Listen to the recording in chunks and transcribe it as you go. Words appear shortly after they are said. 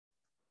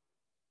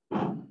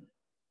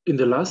In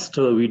the last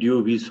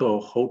video, we saw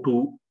how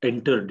to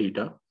enter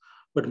data,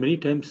 but many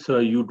times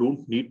you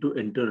don't need to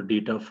enter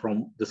data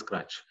from the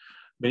scratch.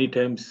 Many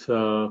times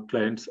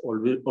clients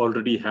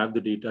already have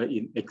the data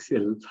in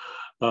Excel,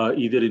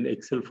 either in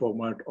Excel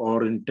format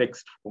or in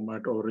text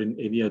format or in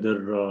any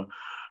other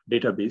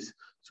database.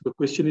 So the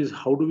question is,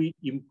 how do we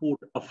import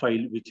a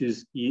file which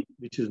is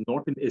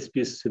not in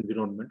SPSS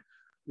environment,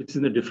 which is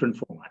in a different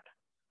format?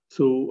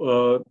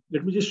 So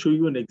let me just show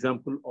you an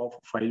example of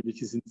a file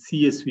which is in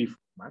CSV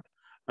format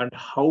and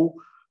how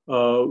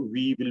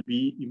we will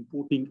be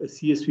importing a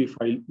CSV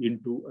file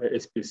into a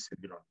SPSS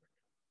environment.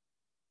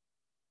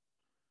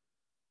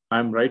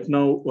 I'm right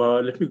now,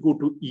 let me go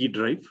to E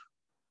drive,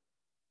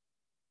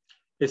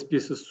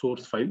 SPSS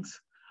source files.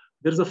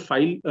 There's a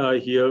file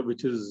here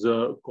which is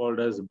called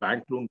as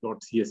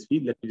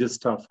bankloan.csv. Let me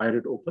just fire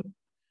it open.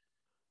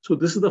 So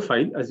this is the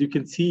file. As you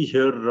can see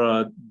here,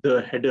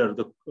 the header,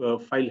 the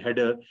file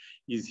header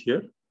is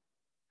here.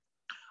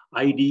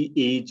 ID,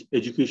 age,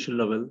 education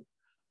level,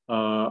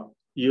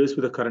 years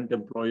with the current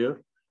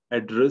employer,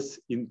 address,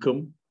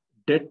 income,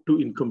 debt to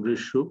income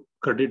ratio,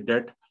 credit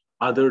debt,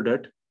 other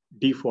debt,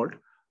 default,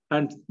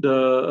 and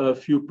the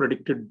few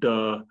predicted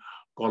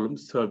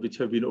columns which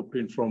have been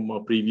obtained from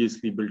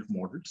previously built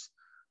models.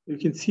 You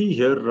can see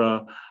here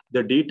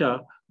the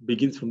data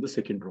begins from the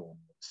second row.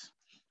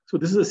 So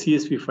this is a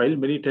CSV file.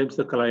 Many times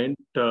the client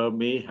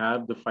may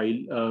have the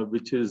file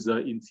which is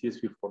in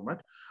CSV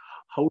format.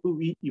 How do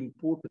we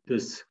import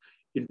this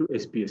into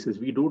SPSS?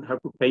 We don't have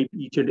to type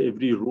each and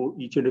every row,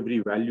 each and every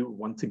value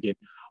once again.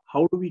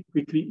 How do we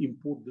quickly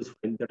import this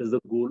file? That is the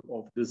goal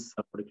of this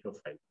particular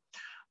file.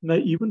 Now,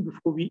 even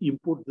before we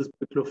import this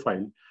particular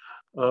file,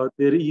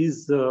 there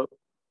is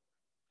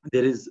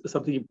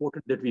something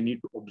important that we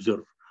need to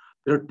observe.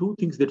 There are two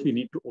things that we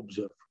need to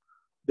observe.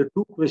 The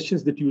two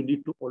questions that you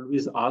need to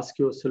always ask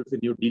yourself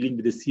when you're dealing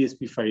with a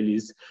CSV file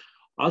is,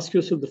 ask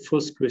yourself the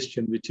first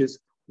question, which is,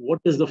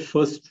 what does the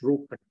first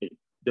row contain?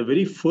 The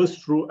very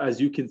first row, as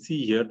you can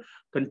see here,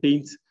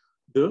 contains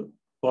the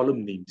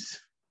column names.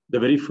 The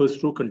very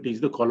first row contains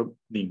the column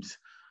names.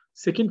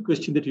 Second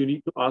question that you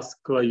need to ask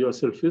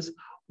yourself is,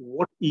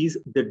 what is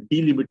the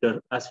delimiter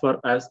as far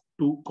as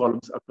two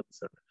columns are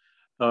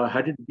concerned?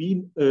 Had it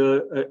been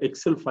an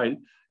Excel file,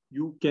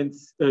 you can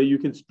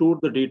store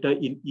the data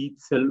in each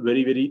cell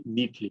very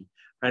neatly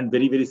and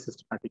very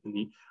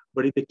systematically.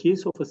 But in the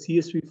case of a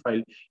CSV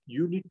file,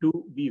 you need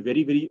to be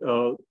very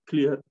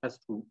clear as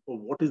to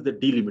what is the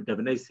delimiter.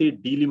 When I say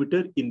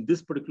delimiter in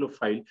this particular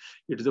file,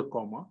 it is a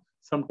comma.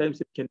 Sometimes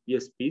it can be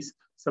a space.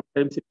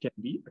 Sometimes it can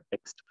be a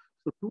text.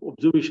 So two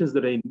observations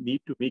that I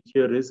need to make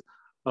here is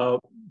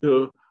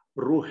the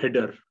row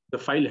header, the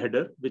file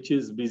header, which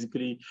is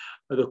basically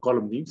the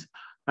column names.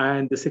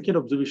 And the second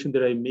observation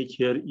that I make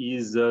here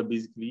is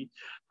basically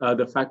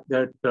the fact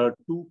that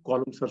two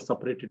columns are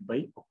separated by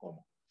a comma.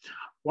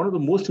 One of the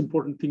most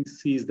important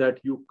things is that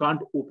you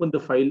can't open the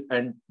file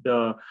and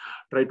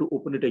try to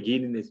open it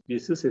again in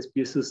SPSS.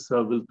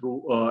 SPSS will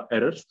throw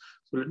errors.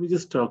 So let me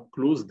just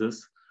close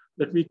this.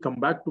 Let me come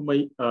back to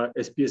my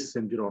SPSS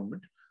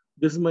environment.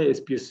 This is my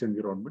SPSS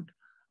environment.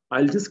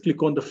 I'll just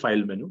click on the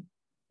file menu.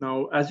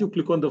 Now, as you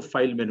click on the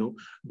file menu,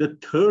 the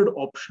third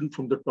option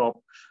from the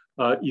top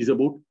is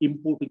about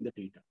importing the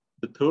data.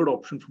 The third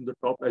option from the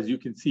top, as you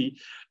can see,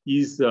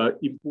 is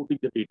importing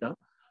the data.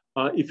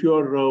 If you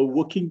are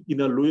working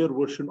in a lower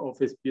version of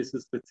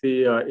SPSS, let's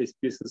say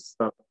SPSS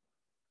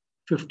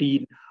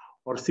 15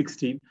 or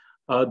 16,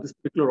 this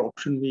particular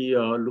option may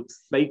look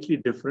slightly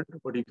different,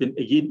 but you can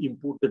again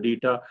import the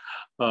data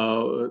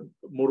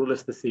more or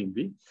less the same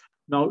way.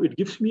 Now, it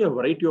gives me a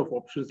variety of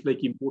options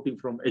like importing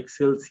from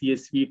Excel,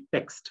 CSV,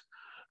 text.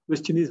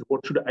 Question is,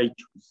 what should I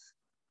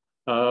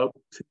choose?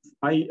 Since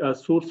my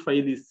source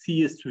file is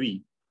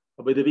CSV,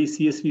 by the way,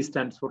 CSV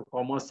stands for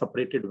comma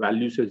separated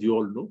values, as you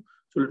all know.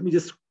 So let me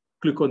just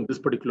click on this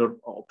particular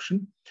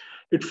option.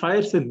 It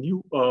fires a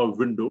new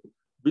window,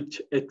 which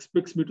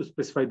expects me to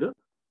specify the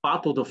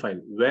path of the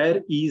file.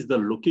 Where is the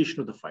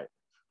location of the file?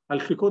 I'll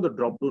click on the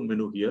drop-down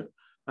menu here.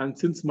 And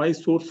since my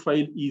source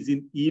file is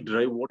in E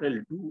drive, what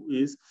I'll do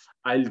is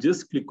I'll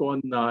just click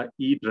on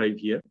E drive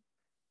here.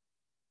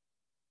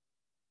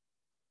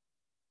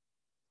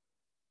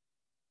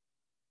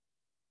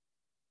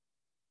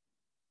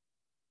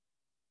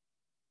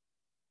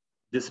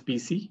 This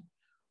PC.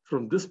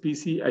 From this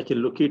PC, I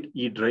can locate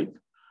E drive.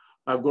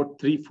 I've got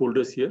 3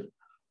 folders here.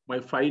 My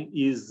file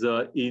is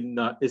in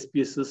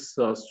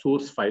SPSS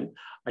source file.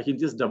 I can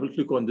just double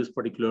click on this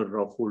particular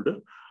folder.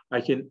 I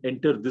can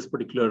enter this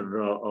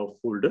particular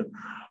folder.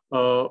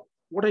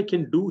 What I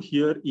can do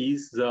here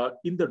is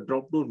in the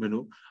drop-down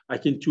menu, I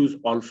can choose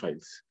all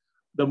files.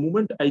 The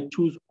moment I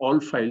choose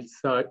all files,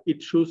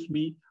 it shows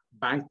me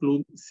bank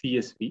loan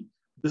CSV.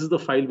 This is the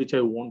file which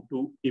I want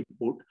to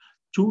import.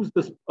 Choose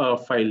this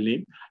file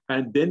name,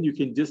 and then you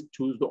can just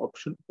choose the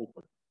option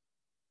open.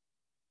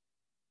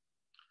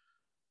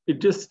 It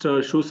just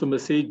shows a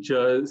message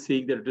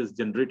saying that it is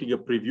generating a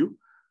preview.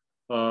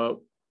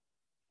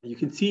 You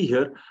can see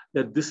here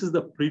that this is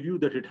the preview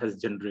that it has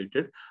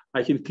generated.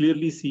 I can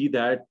clearly see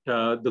that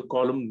the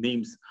column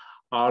names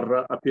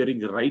are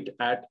appearing right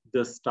at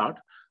the start,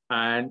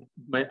 and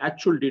my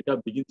actual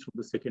data begins from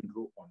the second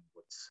row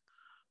onwards.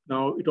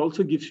 Now, it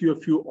also gives you a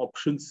few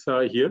options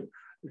here.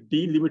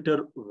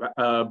 Delimiter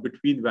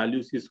between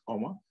values is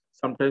comma.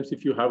 Sometimes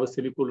if you have a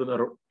semicolon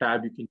or a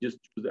tab, you can just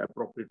choose the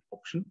appropriate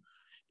option.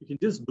 You can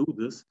just do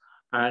this,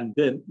 and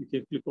then you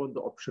can click on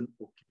the option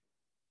OK.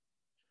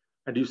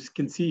 And you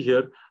can see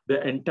here,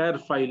 the entire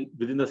file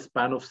within a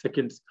span of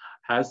seconds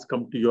has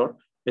come to your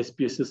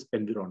SPSS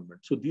environment.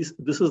 So this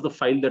is the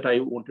file that I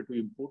wanted to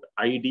import: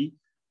 ID,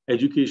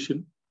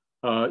 education,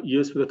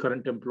 years for the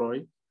current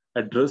employee,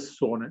 address,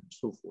 so on and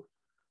so forth.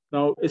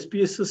 Now,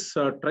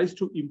 SPSS tries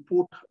to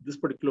import this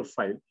particular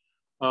file,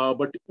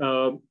 but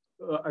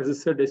as I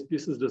said,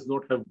 SPSS does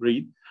not have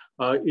brain.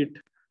 It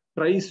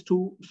tries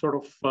to sort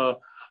of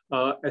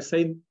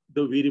assign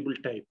the variable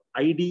type.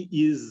 ID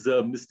is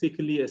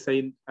mistakenly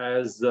assigned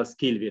as a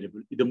scale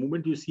variable. The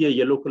moment you see a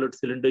yellow colored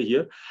cylinder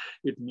here,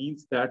 it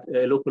means that a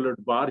yellow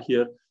colored bar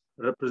here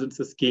represents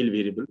a scale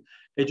variable.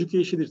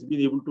 Education is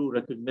being able to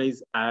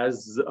recognize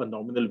as a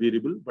nominal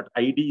variable, but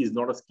ID is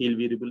not a scale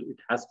variable. It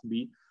has to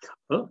be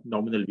a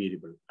nominal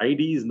variable.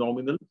 ID is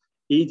nominal,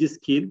 age is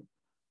scale,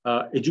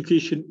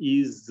 education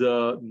is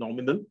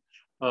nominal,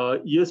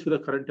 years for the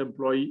current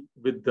employee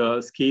with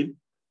the scale,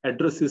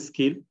 address is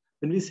scale.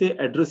 When we say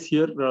address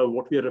here,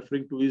 what we are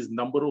referring to is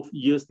number of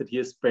years that he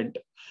has spent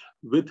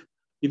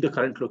in the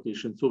current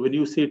location. So when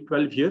you say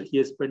 12 here, he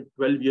has spent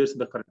 12 years in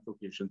the current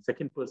location.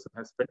 Second person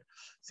has spent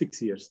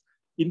 6 years.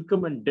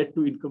 Income and debt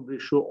to income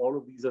ratio, all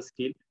of these are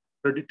scale.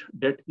 Credit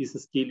debt is a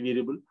scale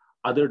variable.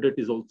 Other debt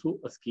is also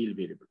a scale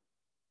variable.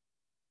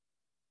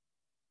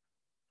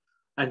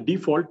 And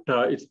default,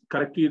 it's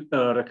correctly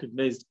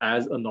recognized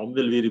as a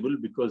nominal variable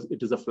because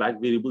it is a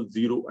flag variable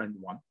 0 and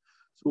 1.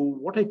 So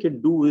what I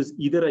can do is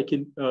either I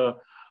can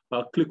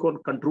click on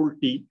Control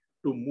T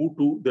to move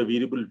to the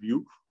variable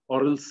view,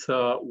 or else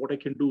what I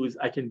can do is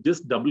I can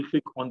just double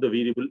click on the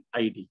variable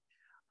ID.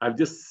 I've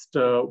just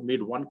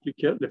made one click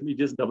here. Let me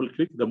just double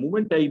click. The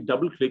moment I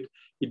double click,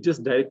 it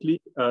just directly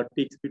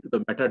takes me to the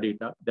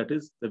metadata, that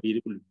is the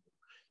variable view.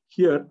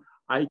 Here,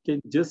 I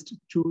can just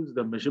choose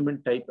the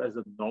measurement type as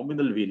a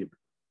nominal variable,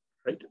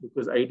 right?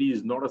 Because ID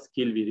is not a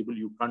scale variable.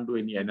 You can't do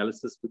any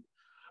analysis with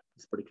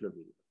this particular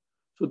variable.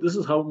 So this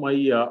is how my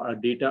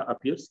data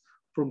appears.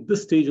 From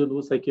this stage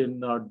onwards, I can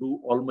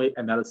do all my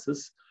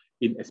analysis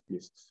in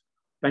SPSS.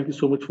 Thank you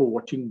so much for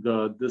watching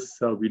this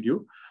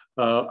video.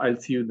 I'll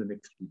see you in the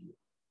next video.